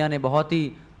यशोदा मैया ने बहुत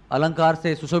ही अलंकार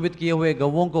से सुशोभित किए हुए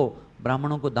गौओं को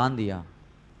ब्राह्मणों को दान दिया।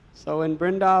 So in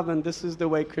Vrindavan, this is the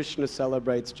way Krishna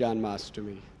celebrates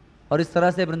Janmashtami. और इस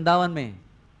तरह से वृंदावन में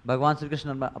भगवान श्री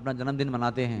कृष्ण अपना जन्मदिन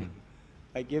मनाते हैं।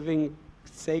 By giving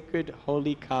sacred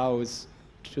holy cows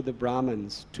to the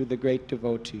Brahmins, to the great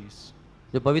devotees.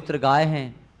 जो पवित्र गाय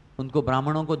हैं उनको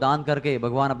ब्राह्मणों को दान करके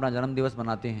भगवान अपना जन्म दिवस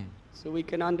मनाते हैं। So we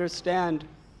can understand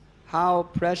how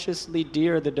preciously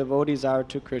dear the devotees are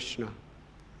to Krishna.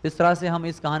 इस तरह से हम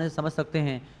इस कहानी से समझ सकते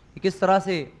हैं कि किस तरह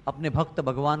से अपने भक्त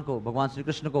भगवान श्री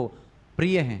कृष्ण को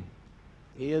प्रिय हैं।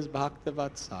 He is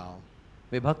Bhaktavatsal.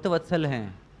 वे भक्त वत्सल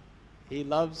हैं। He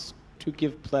loves to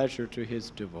give pleasure to his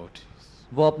devotees.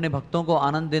 वो अपने भक्तों को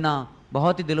आनंद देना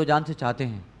बहुत ही दिलो जान से चाहते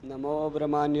हैं। नमो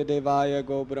ब्रह्मण्य देवाय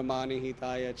गो ब्रह्माणि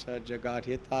हिताय च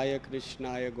जगद्धिताय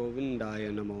कृष्णाय गोविंदाय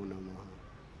नमो नमः.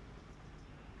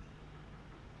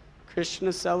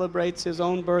 Krishna celebrates his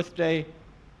own birthday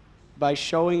by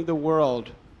showing the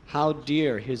world how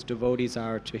dear his devotees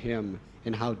are to him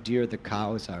and how dear the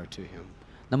cows are to him.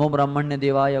 नमो ब्राह्मण्य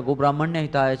देवाय गो ब्राह्मण्य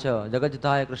हिताय च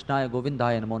जगद्धिताय कृष्णाय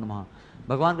गोविंदाय नमो नमः।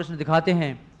 भगवान कृष्ण दिखाते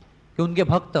हैं कि उनके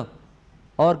भक्त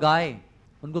और गाय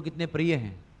उनको कितने प्रिय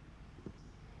हैं।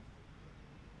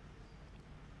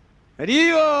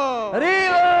 हरि बोल! हरि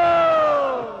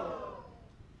बोल!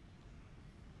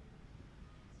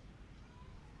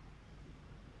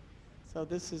 So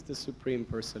this is the supreme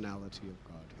personality of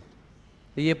God.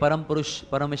 ये परम पुरुष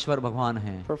परमेश्वर भगवान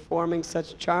हैं, Performing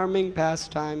such charming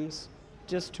pastimes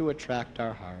just to attract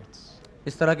our hearts.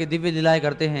 इस तरह की दिव्य लीलाएं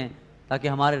करते हैं ताकि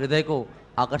हमारे हृदय को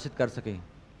आकर्षित कर सकें।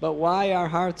 But why our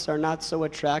hearts are not so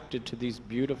attracted to these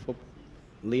beautiful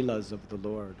leelas of the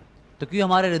Lord? तो क्यों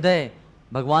हमारे हृदय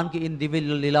भगवान की इन दिव्य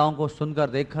लीलाओं को सुनकर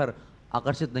देखकर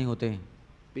आकर्षित नहीं होते हैं?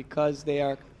 Because they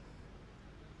are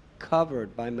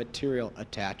covered by material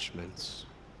attachments.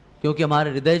 क्योंकि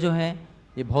हमारे हृदय जो हैं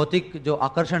ये भौतिक जो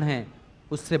आकर्षण हैं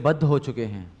उससे बद्ध हो चुके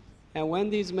हैं। And when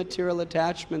these material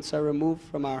attachments are removed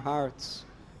from our hearts,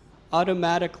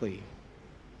 automatically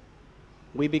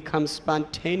we become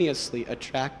spontaneously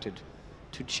attracted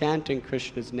to chanting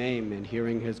Krishna's name and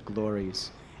hearing his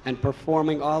glories and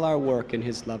performing all our work in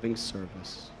his loving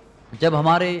service. जब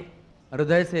हमारे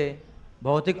हृदय से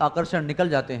भौतिक आकर्षण निकल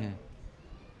जाते हैं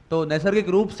तो नैसर्गिक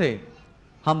रूप से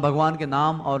हम भगवान के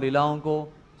नाम और लीलाओं को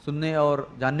सुनने और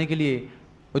जानने के लिए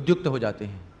उद्युक्त हो जाते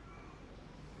हैं।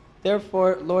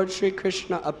 Therefore, Lord Shri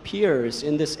Krishna appears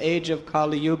in this age of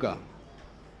Kali Yuga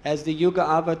as the Yuga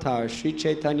avatar, Sri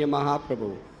Chaitanya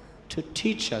Mahaprabhu, to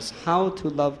teach us how to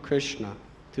love Krishna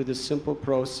through the simple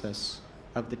process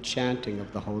of the chanting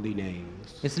of the holy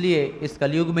names. इसलिए इस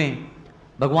कलयुग में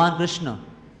भगवान कृष्ण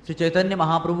श्री चैतन्य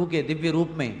महाप्रभु के दिव्य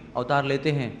रूप में अवतार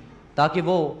लेते हैं ताकि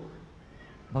वो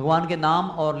भगवान के नाम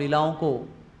और लीलाओं को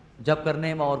जप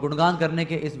करने और गुणगान करने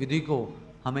के इस विधि को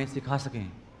हमें सिखा सकें।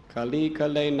 Kali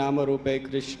Kale Namarupe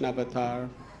Krishna avatar.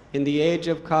 In the age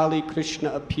of Kali, Krishna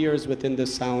appears within the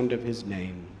sound of his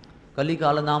name. कली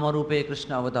काल नाम रूपे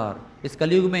कृष्ण अवतार। इस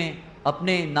कलयुग में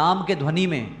अपने नाम के ध्वनि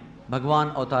में भगवान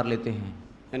अवतार लेते हैं।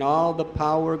 And all the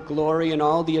power, glory, and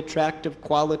all the attractive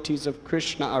qualities of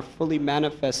Krishna are fully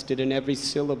manifested in every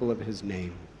syllable of his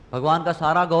name. भगवान का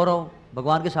सारा गौरव,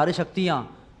 भगवान की सारी शक्तियाँ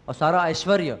और सारा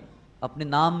ऐश्वर्य अपने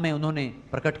नाम में उन्होंने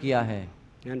प्रकट किया है।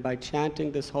 And by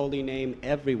chanting this holy name,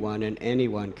 everyone and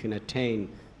anyone can attain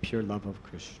pure love of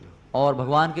Krishna. और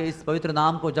भगवान के इस पवित्र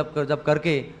नाम को जप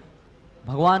करके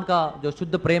भगवान का जो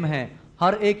शुद्ध प्रेम है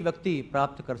हर एक व्यक्ति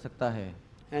प्राप्त कर सकता है।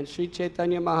 And Sri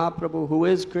Chaitanya Mahaprabhu, who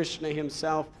is Krishna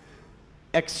himself,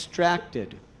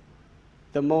 extracted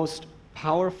the most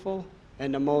powerful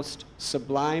and the most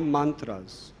sublime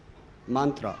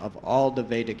mantra of all the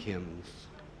Vedic hymns.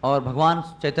 और भगवान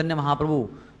चैतन्य महाप्रभु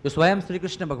जो स्वयं श्री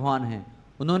कृष्ण भगवान हैं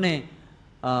उन्होंने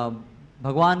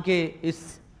भगवान के इस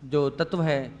जो तत्व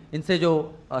है इनसे जो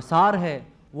सार है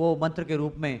वो मंत्र के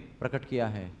रूप में प्रकट किया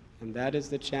है। And that is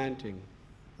the chanting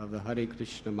of the Hare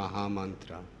Krishna Maha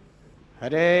Mantra.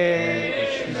 Hare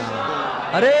Krishna,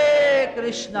 हरे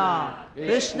कृष्णा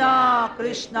कृष्णा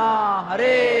कृष्णा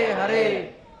हरे हरे,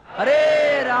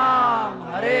 हरे राम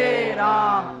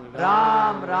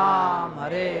राम राम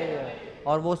हरे।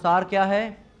 और वो सार क्या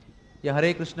है? ये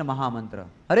हरे कृष्ण महामंत्र।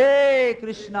 हरे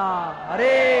कृष्णा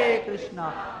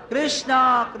कृष्णा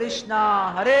कृष्णा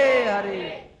हरे हरे,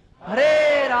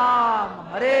 हरे Ram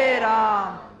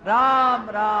Ram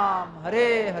Ram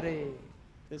Hare Hare.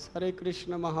 This Hare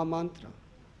Krishna Maha Mantra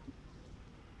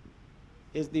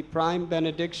is the prime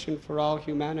benediction for all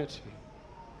humanity.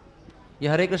 ये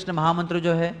हरे कृष्ण महामंत्र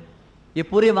जो है ये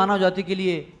पूरे मानव जाति के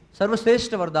लिए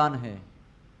सर्वश्रेष्ठ वरदान है।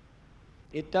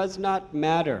 It does not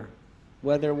matter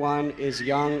whether one is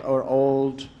young or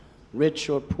old, rich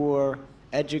or poor,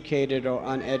 educated or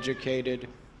uneducated,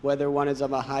 whether one is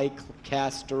of a high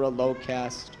caste or a low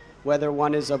caste, whether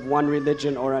one is of one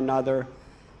religion or another.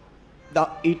 The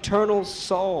eternal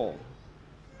soul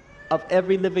of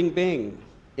every living being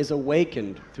is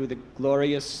awakened through the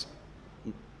glorious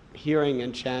hearing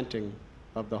and chanting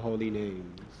of the holy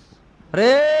names.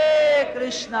 हरे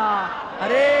कृष्णा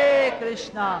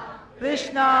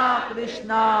कृष्णा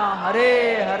कृष्णा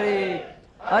हरे हरे,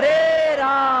 हरे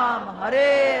राम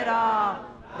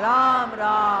राम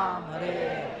राम हरे।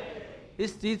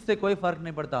 इस चीज से कोई फर्क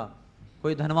नहीं पड़ता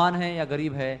कोई धनवान है या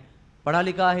गरीब है, पढ़ा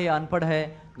लिखा है या अनपढ़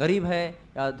है, गरीब है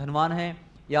या धनवान है,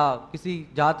 या किसी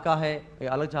जात का है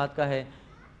या अलग जात का है,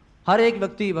 हर एक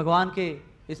व्यक्ति भगवान के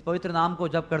इस पवित्र नाम को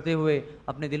जप करते हुए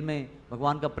अपने दिल में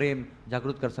भगवान का प्रेम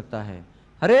जागृत कर सकता है।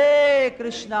 हरे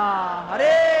कृष्णा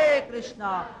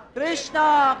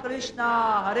कृष्णा कृष्णा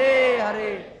हरे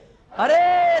हरे,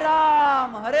 हरे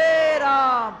Ram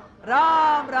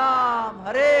Ram Ram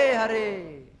Hare Hare.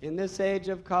 In this age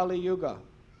of Kali Yuga,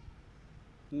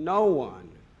 no one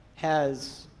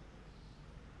has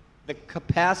the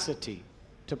capacity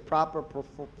to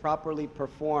properly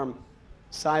perform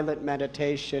silent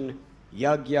meditation,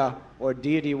 yajna, or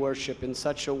deity worship in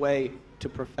such a way to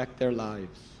perfect their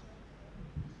lives.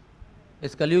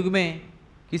 इस कलयुग में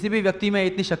किसी भी व्यक्ति में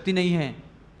इतनी शक्ति नहीं है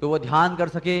कि वो ध्यान कर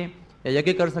सके या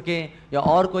यज्ञ कर सके या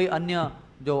और कोई अन्य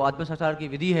जो आत्मसाक्षात्कार की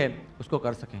विधि है उसको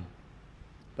कर सकें।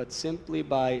 But simply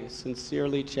by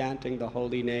sincerely chanting the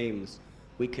holy names,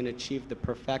 we can achieve the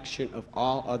perfection of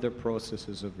all other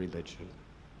processes of religion.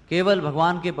 केवल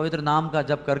भगवान के पवित्र नाम का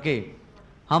जप करके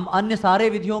हम अन्य सारे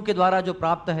विधियों के द्वारा जो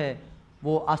प्राप्त है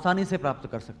वो आसानी से प्राप्त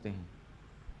कर सकते हैं।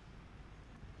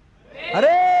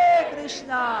 हरे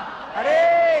कृष्णा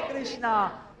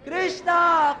कृष्णा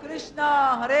कृष्णा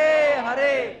हरे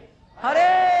हरे,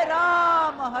 हरे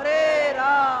Ram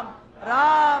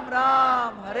Ram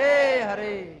Ram Hare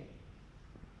Hare.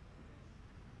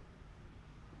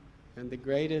 And the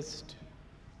greatest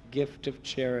gift of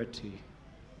charity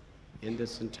in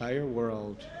this entire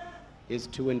world is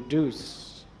to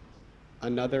induce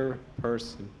another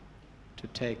person to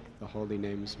take the holy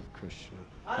names of Krishna.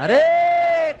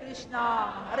 Hare Krishna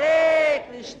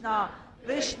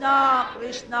Krishna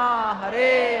Krishna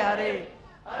Hare Hare,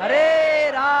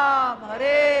 Hare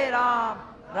Ram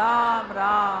Ram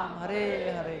Ram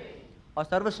Hare Hare. और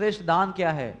सर्वश्रेष्ठ दान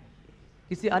क्या है?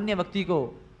 किसी अन्य व्यक्ति को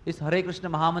इस हरे कृष्ण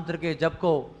महामंत्र के जप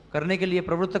को करने के लिए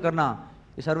प्रवृत्त करना,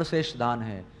 ये सर्वश्रेष्ठ दान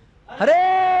है।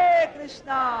 हरे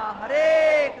कृष्णा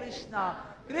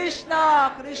कृष्णा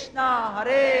कृष्णा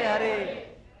हरे हरे,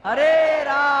 हरे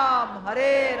Ram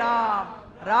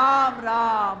Ram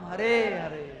Ram Hare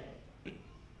Hare.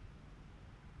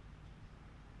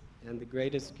 And the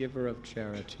greatest giver of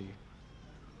charity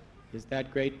is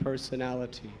that great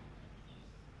personality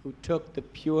who took the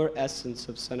pure essence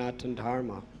of Sanatana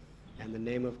Dharma and the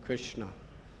name of Krishna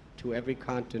to every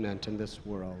continent in this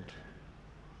world.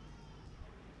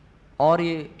 और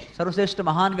ये सर्वश्रेष्ठ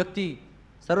महान व्यक्ति,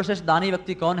 सर्वश्रेष्ठ दानी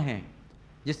व्यक्ति कौन है?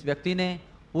 जिस व्यक्ति ने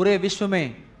पूरे विश्व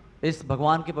में इस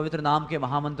भगवान के पवित्र नाम के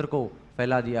महामंत्र को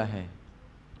फैला दिया है।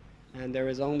 And there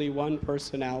is only one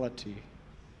personality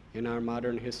in our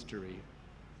modern history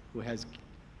who has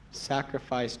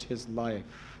sacrificed his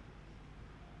life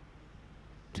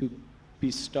to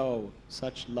bestow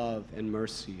such love and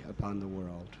mercy upon the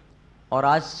world. और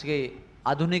आज के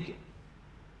आधुनिक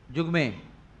युग में,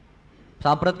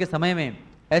 सांप्रत के समय में,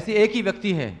 ऐसी एक ही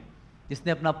व्यक्ति है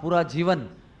जिसने अपना पूरा जीवन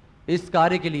इस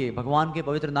कार्य के लिए, भगवान के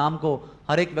पवित्र नाम को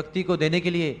हर एक व्यक्ति को देने के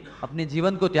लिए अपने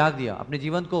जीवन को त्याग दिया, अपने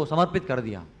जीवन को समर्पित कर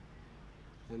दिया।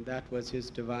 And that was His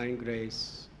Divine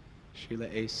Grace, Srila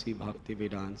A.C.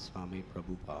 Bhaktivedanta Swami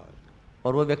Prabhupada.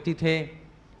 और वो व्यक्ति थे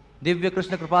दिव्य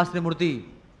कृष्ण कृपा श्री मूर्ति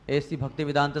A.C.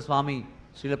 Bhaktivedanta Swami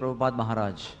Srila Prabhupada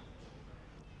Maharaj.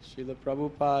 Srila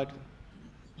Prabhupada,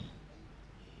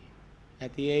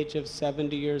 at the age of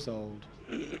 70 years old,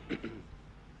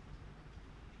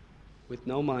 with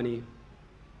no money,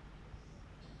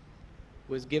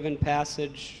 was given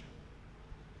passage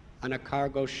on a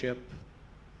cargo ship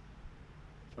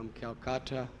from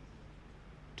Calcutta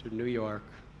to New York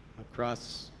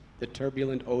across the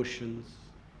turbulent oceans.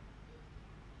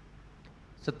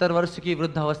 70 वर्ष की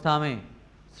वृद्ध अवस्था में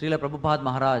श्रील प्रभुपाद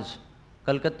महाराज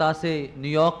कलकत्ता से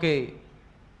न्यूयॉर्क के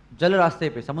जल रास्ते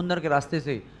पे, समुद्र के रास्ते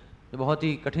से, जो बहुत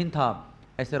ही कठिन था,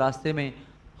 ऐसे रास्ते में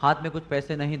हाथ में कुछ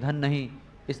पैसे नहीं, धन नहीं,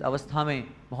 इस अवस्था में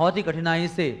बहुत ही कठिनाई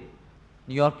से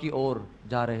न्यूयॉर्क की ओर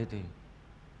जा रहे थे।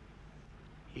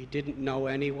 He didn't know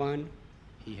anyone.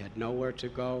 He had nowhere to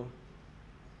go.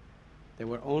 There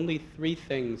were only 3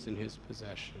 things in his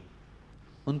possession.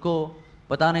 उनको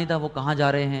पता नहीं था वो कहाँ जा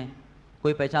रहे हैं,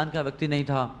 कोई पहचान का व्यक्ति नहीं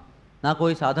था, ना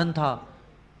कोई साधन था,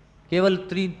 केवल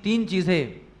 3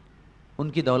 चीज़ें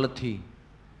उनकी दौलत थी।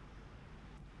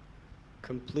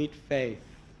 Complete faith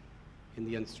in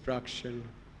the instruction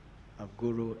of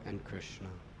Guru and Krishna.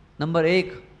 Number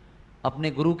 1,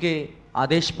 अपने गुरु के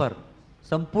आदेश पर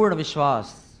संपूर्ण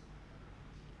विश्वास।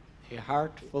 A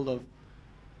heart full of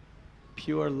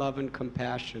pure love and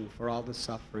compassion for all the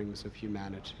sufferings of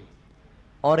humanity.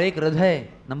 और एक हृदय,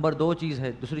 नंबर 2 चीज़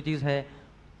है, दूसरी चीज़ है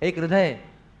एक हृदय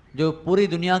जो पूरी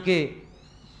दुनिया के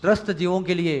त्रस्त जीवों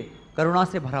के लिए करुणा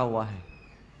से भरा हुआ है।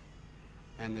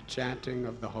 and the chanting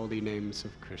of the holy names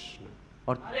of Krishna.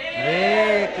 और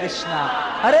हरे कृष्णा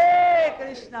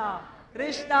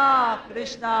कृष्णा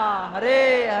कृष्णा हरे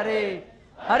हरे,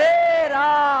 हरे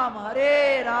राम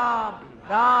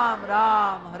राम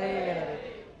राम हरे हरे।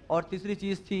 और तीसरी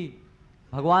चीज थी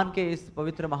भगवान के इस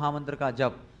पवित्र महामंत्र का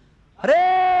जप,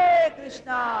 हरे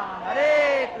कृष्णा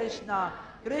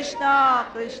कृष्णा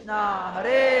कृष्णा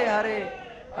हरे हरे,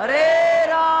 हरे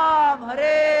Ram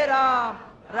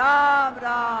Ram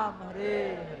Ram Hare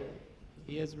Hare.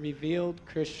 He has revealed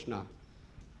Krishna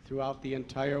throughout the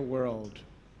entire world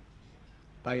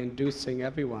by inducing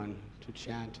everyone to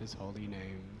chant his holy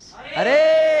names.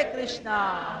 हरे कृष्णा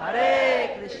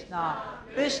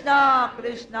कृष्णा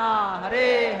कृष्णा हरे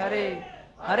हरे,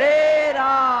 हरे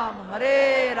राम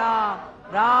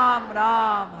राम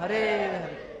राम हरे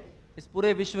हरे। इस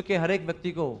पूरे विश्व के हर एक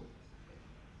व्यक्ति को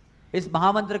इस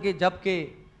महामंत्र के जप के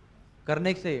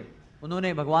करने से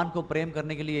उन्होंने भगवान को प्रेम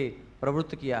करने के लिए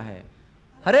प्रवृत्त किया है।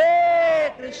 हरे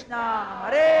कृष्णा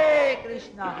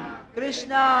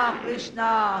कृष्णा कृष्णा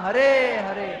हरे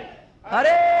हरे,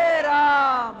 हरे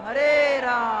Ram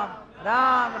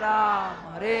Ram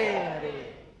Ram Hare Hare.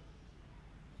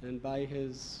 And by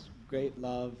his great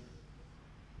love,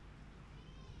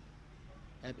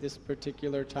 at this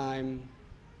particular time,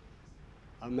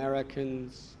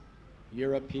 Americans,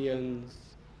 Europeans,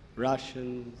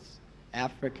 Russians,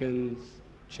 Africans,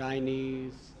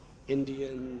 Chinese,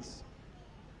 Indians,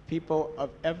 people of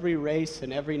every race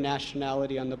and every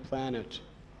nationality on the planet,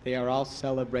 they are all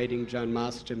celebrating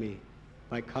Janmashtami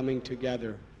by coming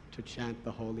together to chant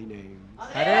the holy name.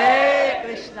 Hare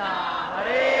Krishna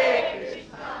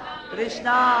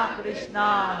Krishna Krishna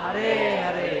Hare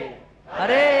Hare,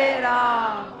 Hare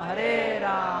Ram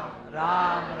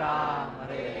Ram Ram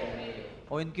Hare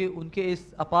Hare। और उनके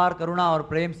इस अपार करुणा और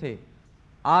प्रेम से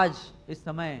आज इस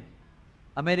समय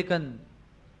American,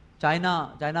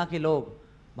 China के लोग,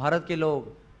 भारत के लोग,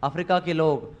 अफ्रीका के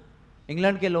लोग,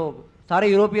 इंग्लैंड के लोग, सारे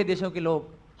यूरोपीय देशों के लोग,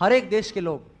 हर एक देश के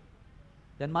लोग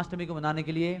जन्माष्टमी को मनाने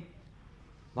के लिए,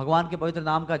 भगवान के पवित्र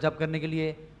नाम का जप करने के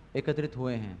लिए एकत्रित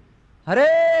हुए हैं।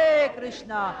 हरे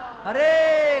कृष्णा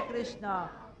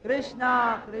कृष्णा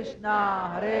कृष्णा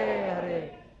हरे हरे,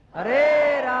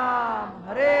 हरे Ram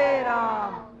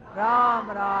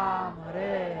Ram Ram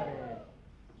Hare Hare.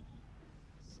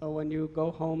 So when you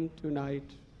go home tonight,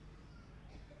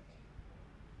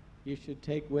 you should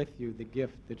take with you the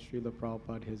gift that Srila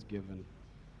Prabhupada has given,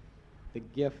 the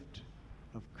gift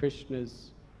of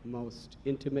Krishna's most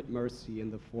intimate mercy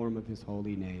in the form of his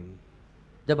holy name.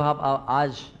 जब आप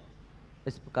आज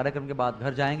इस कार्यक्रम के बाद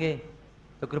घर जाएंगे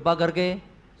तो कृपा करके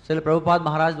श्रील प्रभुपाद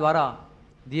महाराज द्वारा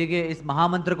दिए गए इस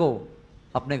महामंत्र को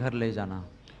अपने घर ले जाना।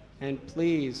 And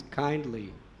please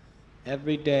kindly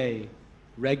every day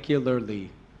regularly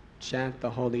chant the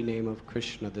holy name of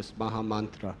Krishna, this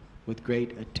Mahamantra, with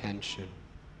great attention.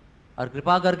 और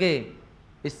कृपा करके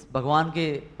इस भगवान के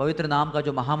पवित्र नाम का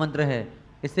जो महामंत्र है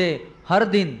इसे हर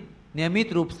दिन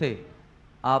नियमित रूप से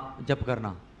आप जप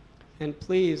करना। And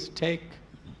please take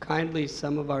kindly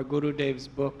some of our Gurudev's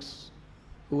books,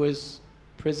 who is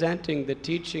presenting the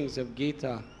teachings of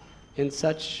Gita in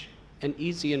such an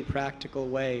easy and practical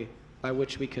way by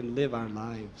which we can live our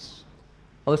lives.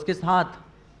 और उसके साथ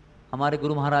हमारे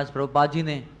गुरु महाराज प्रभुपाद जी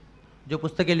ने जो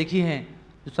पुस्तकें लिखी हैं,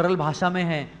 जो सरल भाषा में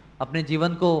हैं, अपने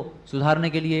जीवन को सुधारने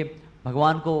के लिए,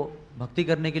 भगवान को भक्ति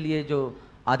करने के लिए जो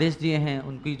आदेश दिए हैं,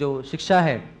 उनकी जो शिक्षा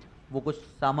है वो कुछ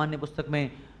सामान्य पुस्तक में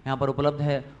यहाँ पर उपलब्ध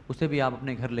है, उसे भी आप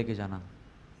अपने घर लेके जाना।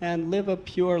 And live a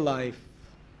pure life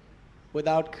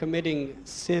without committing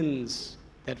sins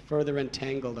that further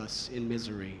entangle us in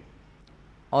misery.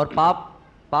 और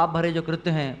पाप भरे जो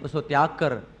कृत्य हैं उसको त्याग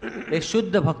कर एक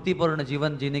शुद्ध भक्तिपूर्ण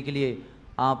जीवन जीने के लिए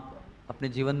आप अपने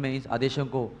जीवन में इस आदेशों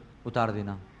को उतार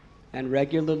देना। And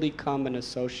regularly come and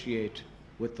associate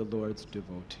with the Lord's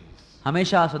devotees.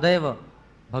 हमेशा सदैव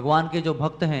भगवान के जो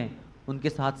भक्त हैं उनके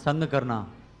साथ संग करना।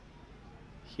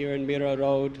 Here in Mira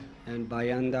Road and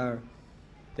Bayandar,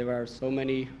 there are so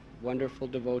many wonderful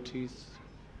devotees,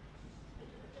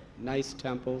 nice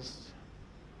temples.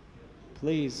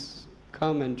 Please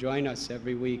come and join us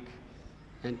every week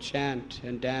and chant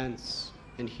and dance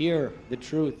and hear the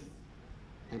truth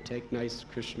and take nice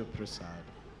Krishna prasad.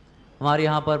 हमारे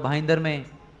यहाँ पर भाईंदर में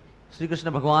श्री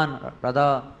कृष्ण भगवान राधा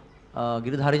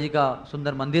गिरधारी जी का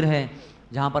सुंदर मंदिर है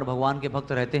जहाँ पर भगवान के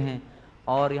भक्त रहते हैं,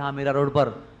 और यहाँ मीरा रोड पर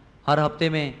हर हफ्ते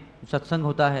में सत्संग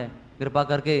होता है। कृपा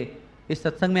करके इस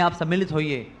सत्संग में आप सम्मिलित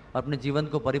होइए और अपने जीवन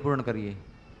को परिपूर्ण करिए।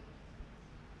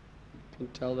 Can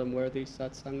tell them where these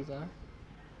satsangs are?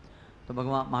 तो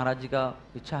भगवान महाराज जी का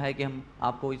इच्छा है कि हम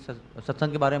आपको इस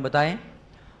सत्संग के बारे में बताएं।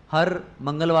 हर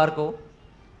मंगलवार को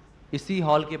इसी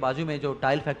हॉल के बाजू में जो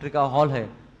टाइल फैक्ट्री का हॉल है,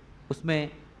 उसमें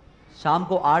शाम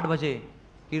को 8 बजे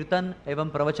कीर्तन एवं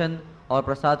प्रवचन और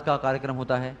प्रसाद का कार्यक्रम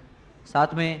होता है।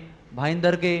 साथ में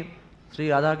भाईंदर के श्री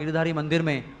राधा गिरिधारी मंदिर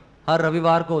में हर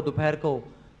रविवार को दोपहर को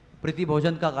प्रीति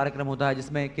भोजन का कार्यक्रम होता है,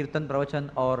 जिसमें कीर्तन प्रवचन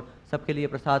और सबके लिए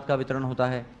प्रसाद का वितरण होता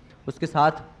है। उसके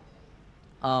साथ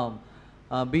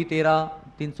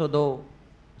B13-302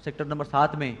 सेक्टर नंबर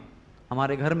 7 में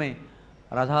हमारे घर में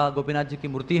राधा गोपीनाथ जी की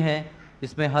मूर्ति है,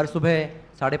 जिसमें हर सुबह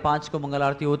 5:30 को मंगल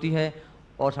आरती होती है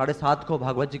और 7:30 को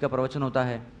भागवत जी का प्रवचन होता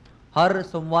है। हर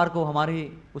सोमवार को हमारी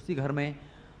उसी घर में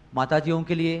माताजियों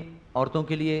के लिए, औरतों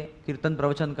के लिए कीर्तन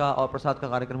प्रवचन का और प्रसाद का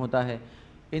कार्यक्रम होता है।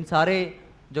 इन सारे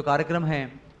जो कार्यक्रम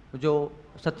हैं, जो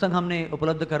सत्संग हमने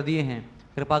उपलब्ध कर दिए हैं,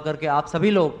 कृपा करके आप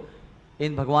सभी लोग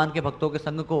इन भगवान के भक्तों के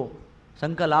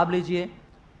संग का लाभ लीजिए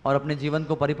और अपने जीवन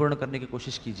को परिपूर्ण करने की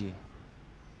कोशिश कीजिए।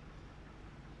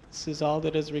 This is all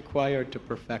that is required to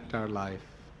perfect our life,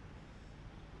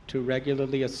 to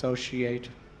regularly associate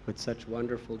with such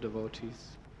wonderful devotees.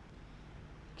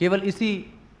 केवल इसी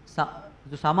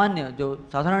जो सामान्य, जो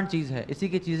साधारण चीज़ है, इसी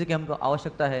की चीज़ की हमको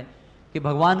आवश्यकता है कि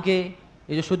भगवान के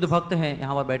ये जो शुद्ध भक्त हैं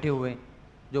यहाँ पर बैठे हुए,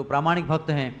 जो प्रामाणिक भक्त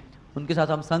हैं, उनके साथ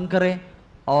हम संग करें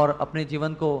और अपने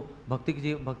जीवन को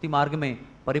भक्ति मार्ग में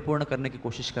परिपूर्ण करने की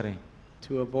कोशिश करें।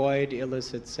 To avoid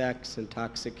illicit sex,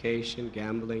 intoxication,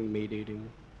 gambling, meat eating.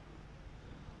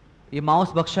 ये मांस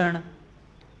भक्षण,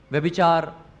 व्यभिचार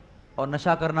और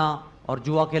नशा करना और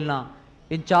जुआ खेलना,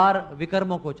 इन 4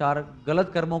 विकर्मों को, 4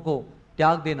 गलत कर्मों को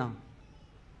त्याग देना।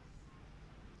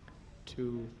 To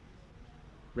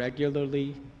regularly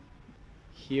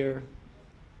hear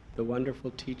the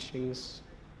wonderful teachings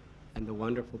and the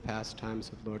wonderful pastimes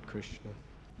of Lord Krishna.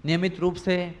 नियमित रूप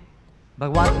से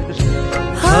भगवान श्री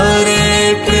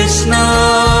कृष्ण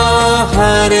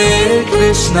हरे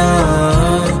कृष्णा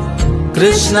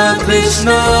कृष्णा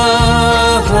कृष्णा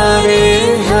हरे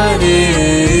हरे,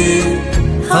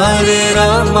 हरे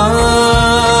रामा